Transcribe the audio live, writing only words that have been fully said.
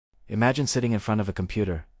Imagine sitting in front of a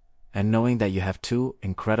computer and knowing that you have two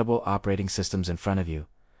incredible operating systems in front of you,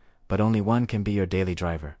 but only one can be your daily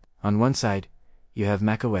driver. On one side, you have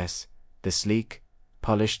macOS, the sleek,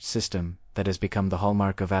 polished system that has become the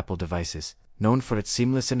hallmark of Apple devices, known for its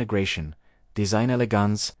seamless integration, design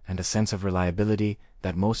elegance, and a sense of reliability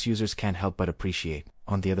that most users can't help but appreciate.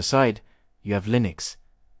 On the other side, you have Linux,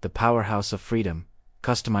 the powerhouse of freedom,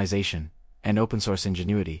 customization, and open-source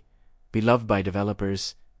ingenuity, beloved by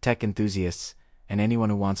developers, tech enthusiasts, and anyone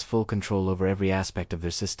who wants full control over every aspect of their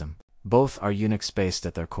system. Both are Unix-based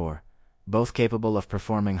at their core, both capable of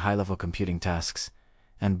performing high-level computing tasks,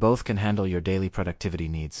 and both can handle your daily productivity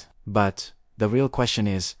needs. But the real question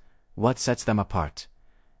is, what sets them apart?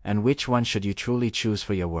 And which one should you truly choose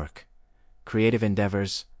for your work, creative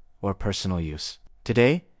endeavors, or personal use?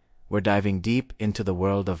 Today, we're diving deep into the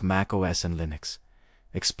world of macOS and Linux,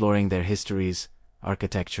 exploring their histories,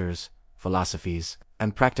 architectures, philosophies,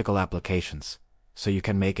 and practical applications, so you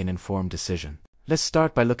can make an informed decision. Let's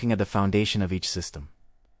start by looking at the foundation of each system,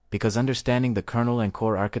 because understanding the kernel and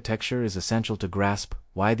core architecture is essential to grasp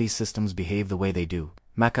why these systems behave the way they do.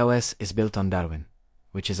 macOS is built on Darwin,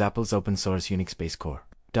 which is Apple's open-source Unix-based core.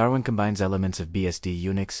 Darwin combines elements of BSD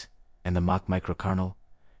Unix and the Mach microkernel,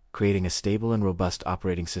 creating a stable and robust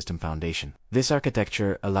operating system foundation. This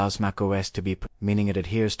architecture allows macOS to be, meaning it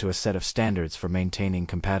adheres to a set of standards for maintaining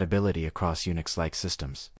compatibility across Unix-like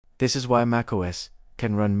systems. This is why macOS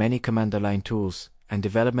can run many command-line tools and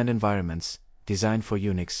development environments designed for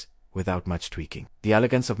Unix without much tweaking. The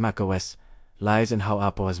elegance of macOS lies in how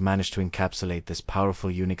Apple has managed to encapsulate this powerful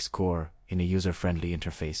Unix core in a user-friendly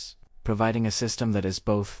interface, providing a system that is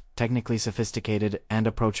both technically sophisticated and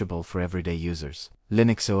approachable for everyday users.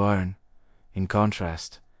 Linux OS, in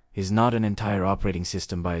contrast, is not an entire operating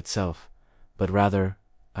system by itself, but rather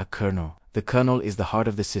a kernel. The kernel is the heart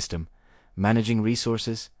of the system, managing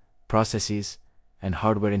resources, processes, and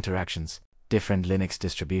hardware interactions. Different Linux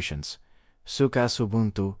distributions, such as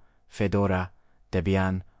Ubuntu, Fedora,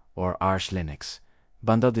 Debian, or Arch Linux,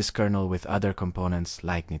 bundle this kernel with other components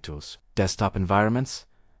like tools, desktop environments,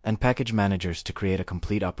 and package managers to create a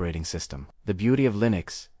complete operating system. The beauty of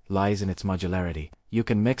Linux lies in its modularity. You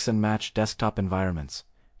can mix and match desktop environments,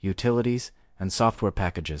 utilities, and software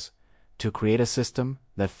packages to create a system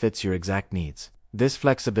that fits your exact needs. This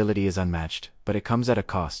flexibility is unmatched, but it comes at a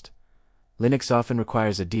cost. Linux often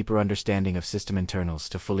requires a deeper understanding of system internals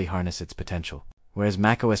to fully harness its potential, whereas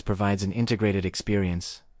macOS provides an integrated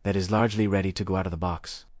experience that is largely ready to go out of the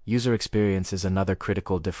box. User experience is another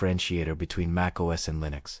critical differentiator between macOS and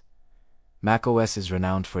Linux. macOS is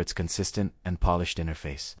renowned for its consistent and polished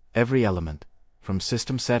interface. Every element, from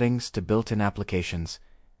system settings to built-in applications,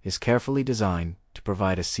 is carefully designed to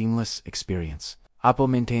provide a seamless experience. Apple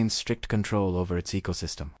maintains strict control over its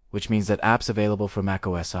ecosystem, which means that apps available for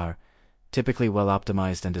macOS are typically well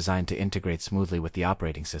optimized and designed to integrate smoothly with the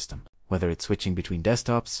operating system. Whether it's switching between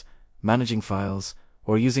desktops, managing files,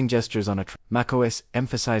 or using gestures on macOS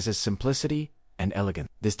emphasizes simplicity and elegance.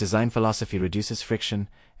 This design philosophy reduces friction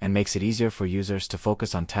and makes it easier for users to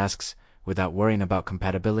focus on tasks without worrying about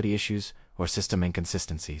compatibility issues or system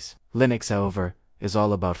inconsistencies. Linux, however, is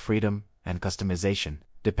all about freedom and customization.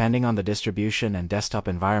 Depending on the distribution and desktop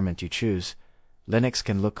environment you choose, Linux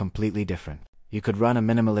can look completely different. You could run a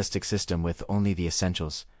minimalistic system with only the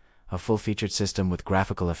essentials, a full-featured system with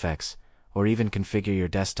graphical effects, or even configure your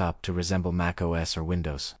desktop to resemble macOS or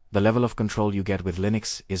Windows. The level of control you get with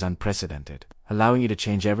Linux is unprecedented, allowing you to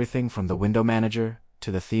change everything from the window manager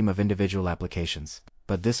to the theme of individual applications.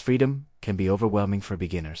 But this freedom can be overwhelming for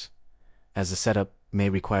beginners, as the setup may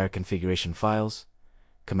require configuration files,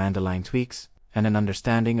 command-line tweaks, and an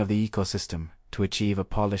understanding of the ecosystem to achieve a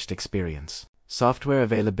polished experience. Software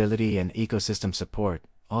availability and ecosystem support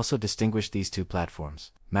also distinguish these two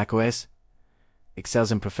platforms. macOS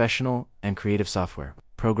excels in professional and creative software.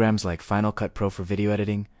 Programs like Final Cut Pro for video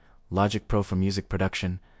editing, Logic Pro for music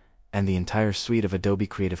production, and the entire suite of Adobe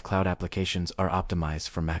Creative Cloud applications are optimized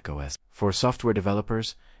for macOS. For software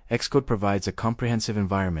developers, Xcode provides a comprehensive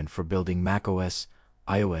environment for building macOS,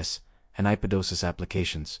 iOS, and iPadOS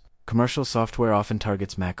applications. Commercial software often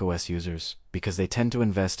targets macOS users because they tend to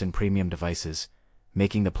invest in premium devices,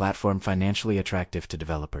 making the platform financially attractive to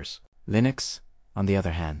developers. Linux, on the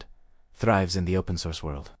other hand, thrives in the open-source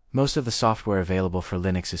world. Most of the software available for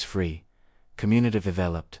Linux is free,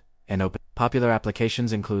 community-developed, and open. Popular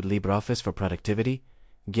applications include LibreOffice for productivity,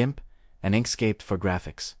 GIMP, and Inkscape for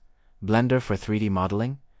graphics, Blender for 3D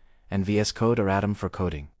modeling, and VS Code or Atom for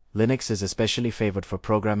coding. Linux is especially favored for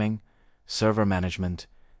programming, server management,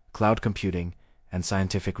 cloud computing, and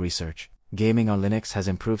scientific research. Gaming on Linux has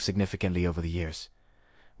improved significantly over the years,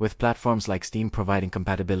 with platforms like Steam providing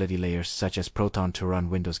compatibility layers such as Proton to run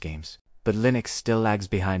Windows games. But Linux still lags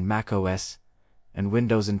behind macOS and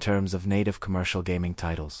Windows in terms of native commercial gaming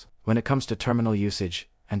titles. When it comes to terminal usage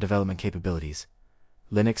and development capabilities,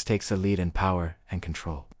 Linux takes the lead in power and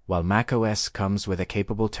control. While macOS comes with a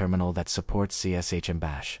capable terminal that supports CSH and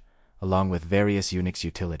Bash, along with various Unix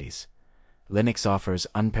utilities, Linux offers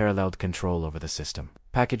unparalleled control over the system.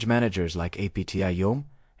 Package managers like apt-iom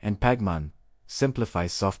and pagman simplify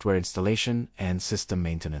software installation and system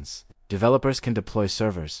maintenance. Developers can deploy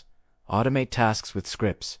servers, automate tasks with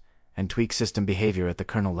scripts, and tweak system behavior at the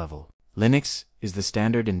kernel level. Linux is the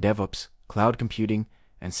standard in DevOps, cloud computing,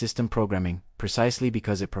 and system programming precisely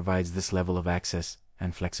because it provides this level of access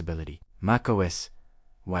and flexibility. macOS,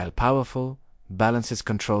 while powerful, balances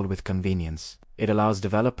control with convenience. It allows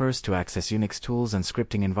developers to access Unix tools and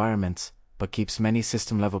scripting environments, but keeps many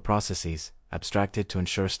system-level processes abstracted to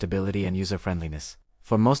ensure stability and user-friendliness.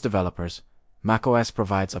 For most developers, macOS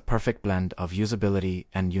provides a perfect blend of usability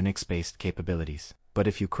and Unix-based capabilities. But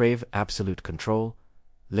if you crave absolute control,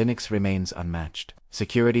 Linux remains unmatched.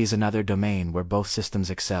 Security is another domain where both systems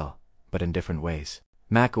excel, but in different ways.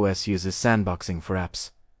 macOS uses sandboxing for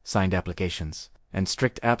apps, signed applications, and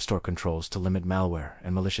strict App Store controls to limit malware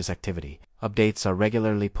and malicious activity. Updates are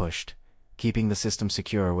regularly pushed, keeping the system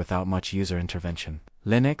secure without much user intervention.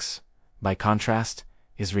 Linux, by contrast,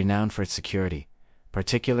 is renowned for its security,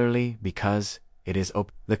 particularly because it is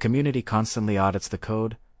open. The community constantly audits the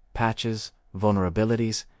code, patches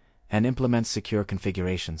vulnerabilities, and implements secure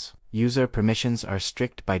configurations. User permissions are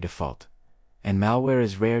strict by default, and malware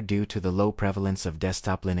is rare due to the low prevalence of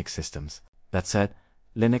desktop Linux systems. That said,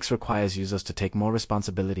 Linux requires users to take more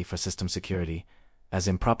responsibility for system security, as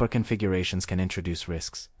improper configurations can introduce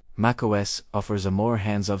risks. macOS offers a more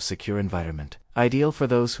hands-off secure environment, ideal for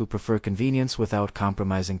those who prefer convenience without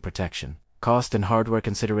compromising protection. Cost and hardware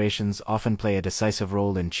considerations often play a decisive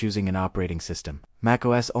role in choosing an operating system.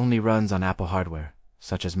 macOS only runs on Apple hardware,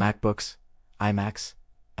 such as MacBooks, iMacs,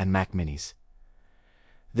 and Mac Minis.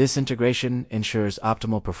 This integration ensures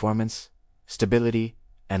optimal performance, stability,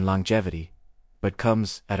 and longevity, but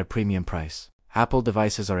comes at a premium price. Apple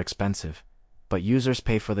devices are expensive, but users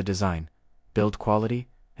pay for the design, build quality,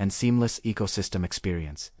 and seamless ecosystem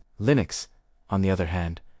experience. Linux, on the other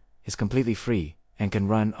hand, is completely free and can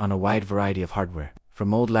run on a wide variety of hardware,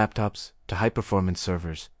 from old laptops to high-performance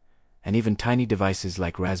servers, and even tiny devices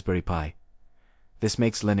like Raspberry Pi. This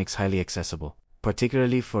makes Linux highly accessible,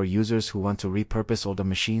 particularly for users who want to repurpose older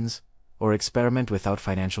machines or experiment without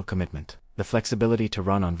financial commitment. The flexibility to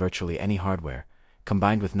run on virtually any hardware,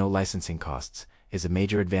 combined with no licensing costs, is a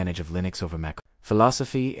major advantage of Linux over Mac.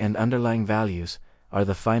 Philosophy and underlying values are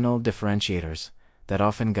the final differentiators that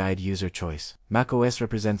often guide user choice. macOS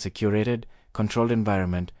represents a curated, controlled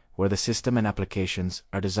environment where the system and applications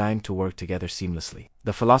are designed to work together seamlessly.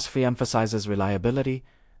 The philosophy emphasizes reliability,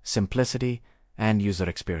 simplicity, and user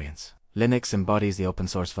experience. Linux embodies the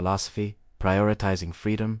open-source philosophy, prioritizing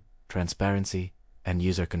freedom, transparency, and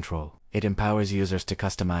user control. It empowers users to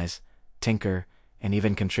customize, tinker, and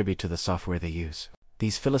even contribute to the software they use.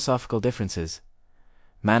 These philosophical differences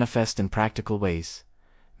manifest in practical ways.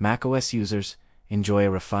 macOS users enjoy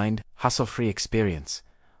a refined, hassle-free experience,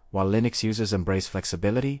 while Linux users embrace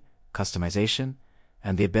flexibility, customization,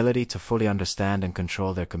 and the ability to fully understand and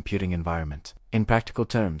control their computing environment. In practical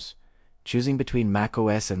terms, choosing between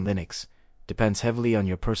macOS and Linux depends heavily on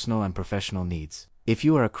your personal and professional needs. If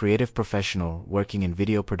you are a creative professional working in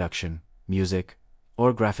video production, music,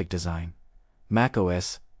 or graphic design,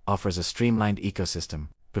 macOS offers a streamlined ecosystem,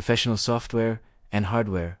 professional software and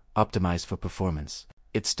hardware optimized for performance.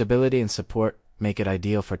 Its stability and support make it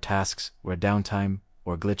ideal for tasks where downtime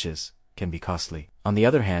or glitches can be costly. On the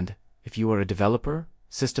other hand, if you are a developer,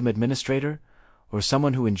 system administrator, or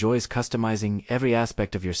someone who enjoys customizing every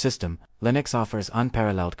aspect of your system, Linux offers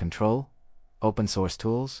unparalleled control, open-source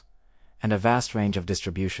tools, and a vast range of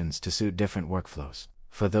distributions to suit different workflows.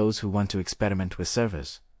 For those who want to experiment with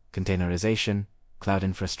servers, containerization, cloud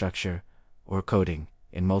infrastructure, or coding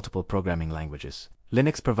in multiple programming languages,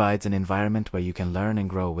 Linux provides an environment where you can learn and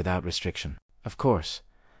grow without restriction. Of course,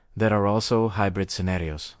 there are also hybrid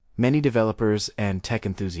scenarios. Many developers and tech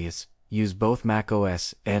enthusiasts use both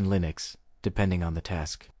macOS and Linux, depending on the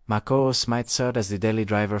task. macOS might serve as the daily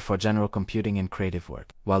driver for general computing and creative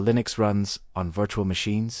work, while Linux runs on virtual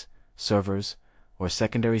machines, servers, or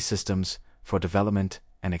secondary systems for development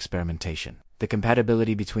and experimentation. The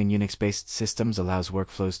compatibility between Unix-based systems allows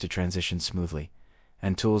workflows to transition smoothly,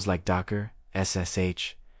 and tools like Docker,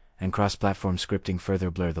 SSH, and cross-platform scripting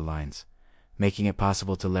further blur the lines, making it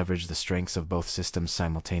possible to leverage the strengths of both systems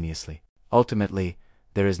simultaneously. Ultimately,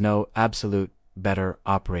 there is no absolute better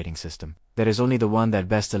operating system. There is only the one that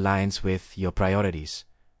best aligns with your priorities,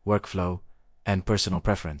 workflow, and personal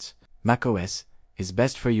preference. macOS is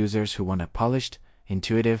best for users who want a polished,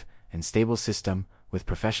 intuitive, and stable system with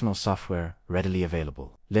professional software readily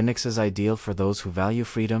available. Linux is ideal for those who value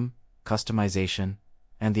freedom, customization,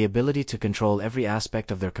 and the ability to control every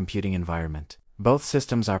aspect of their computing environment. Both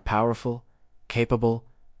systems are powerful, capable,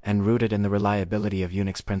 and rooted in the reliability of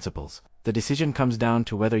Unix principles. The decision comes down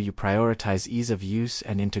to whether you prioritize ease of use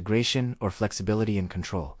and integration or flexibility and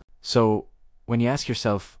control. So, when you ask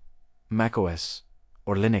yourself, macOS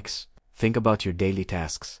or Linux, think about your daily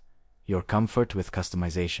tasks, your comfort with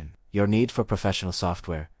customization, your need for professional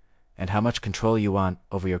software, and how much control you want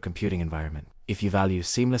over your computing environment. If you value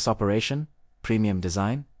seamless operation, premium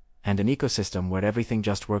design, and an ecosystem where everything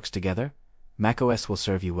just works together, macOS will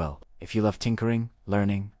serve you well. If you love tinkering,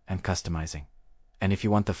 learning, and customizing, and if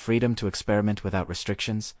you want the freedom to experiment without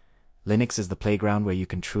restrictions, Linux is the playground where you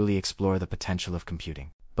can truly explore the potential of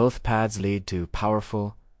computing. Both paths lead to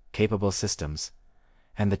powerful, capable systems,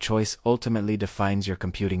 and the choice ultimately defines your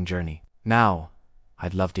computing journey. Now,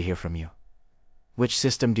 I'd love to hear from you. Which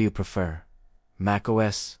system do you prefer,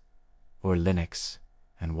 macOS or Linux,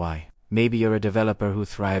 and why? Maybe you're a developer who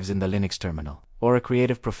thrives in the Linux terminal, or a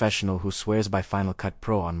creative professional who swears by Final Cut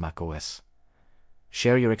Pro on macOS.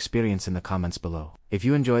 Share your experience in the comments below. If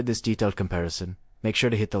you enjoyed this detailed comparison, make sure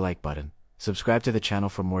to hit the like button, subscribe to the channel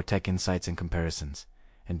for more tech insights and comparisons,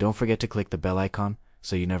 and don't forget to click the bell icon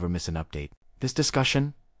so you never miss an update. This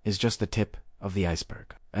discussion is just the tip of the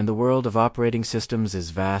iceberg, and the world of operating systems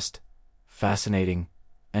is vast, fascinating,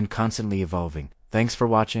 and constantly evolving. Thanks for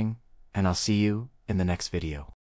watching, and I'll see you in the next video.